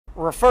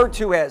Referred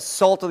to as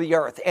salt of the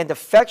earth and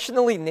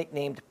affectionately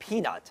nicknamed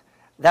Peanut.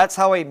 That's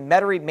how a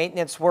Metairie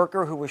maintenance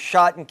worker who was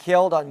shot and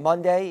killed on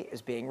Monday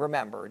is being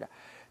remembered.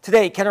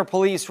 Today, Kenner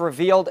police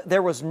revealed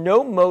there was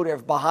no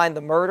motive behind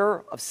the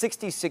murder of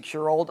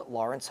 66-year-old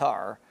Lawrence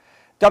Harr.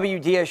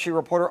 WDSU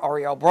reporter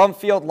Ariel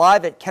Brumfield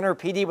live at Kenner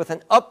PD with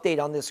an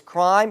update on this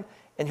crime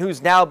and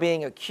who's now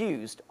being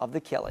accused of the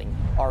killing.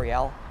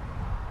 Ariel.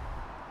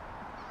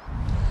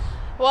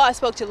 Well, I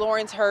spoke to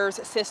Lawrence Harr's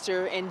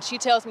sister, and she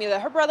tells me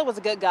that her brother was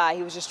a good guy.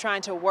 He was just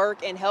trying to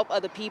work and help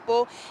other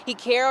people. He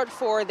cared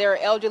for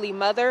their elderly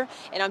mother,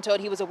 and I'm told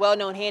he was a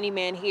well-known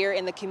handyman here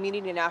in the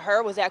community. Now,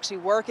 Harr was actually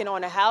working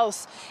on a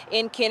house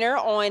in Kenner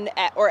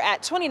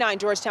at 29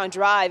 Georgetown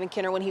Drive in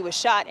Kenner when he was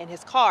shot, and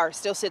his car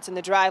still sits in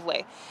the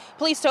driveway.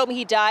 Police told me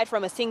he died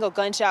from a single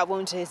gunshot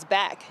wound to his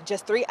back.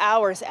 Just 3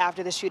 hours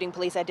after the shooting,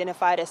 police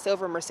identified a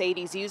silver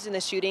Mercedes used in the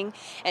shooting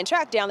and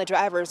tracked down the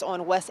drivers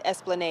on West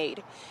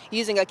Esplanade.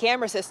 Using a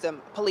camera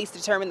system, police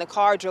determined the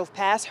car drove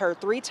past her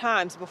 3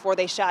 times before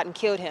they shot and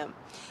killed him.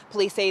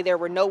 Police say there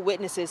were no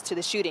witnesses to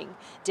the shooting.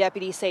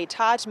 Deputies say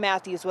Taj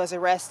Matthews was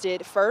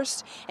arrested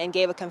first and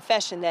gave a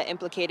confession that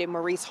implicated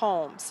Maurice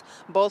Holmes.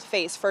 Both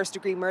face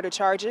first-degree murder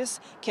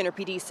charges. Kenner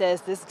PD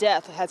says this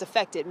death has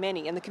affected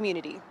many in the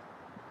community.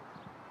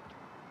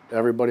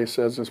 Everybody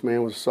says this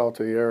man was salt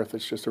of the earth.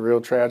 It's just a real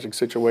tragic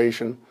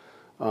situation,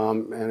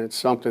 and it's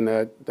something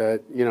that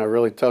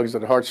really tugs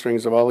at the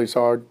heartstrings of all these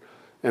hard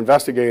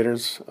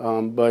investigators.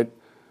 But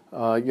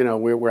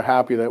we're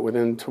happy that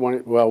within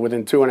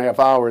 2.5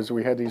 hours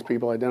we had these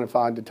people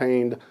identified,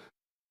 detained.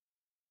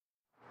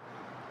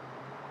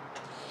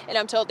 And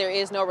I'm told there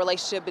is no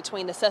relationship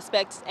between the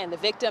suspects and the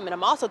victim. And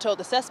I'm also told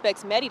the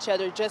suspects met each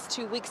other just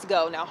 2 weeks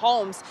ago. Now,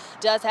 Holmes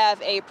does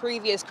have a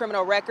previous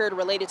criminal record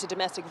related to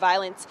domestic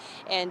violence,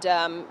 and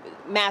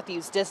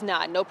Matthews does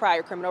not. No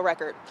prior criminal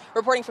record.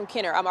 Reporting from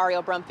Kenner, I'm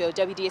Ariel Brumfield,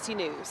 WDSU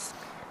News.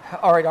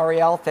 All right,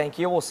 Ariel, thank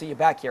you. We'll see you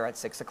back here at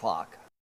 6 o'clock.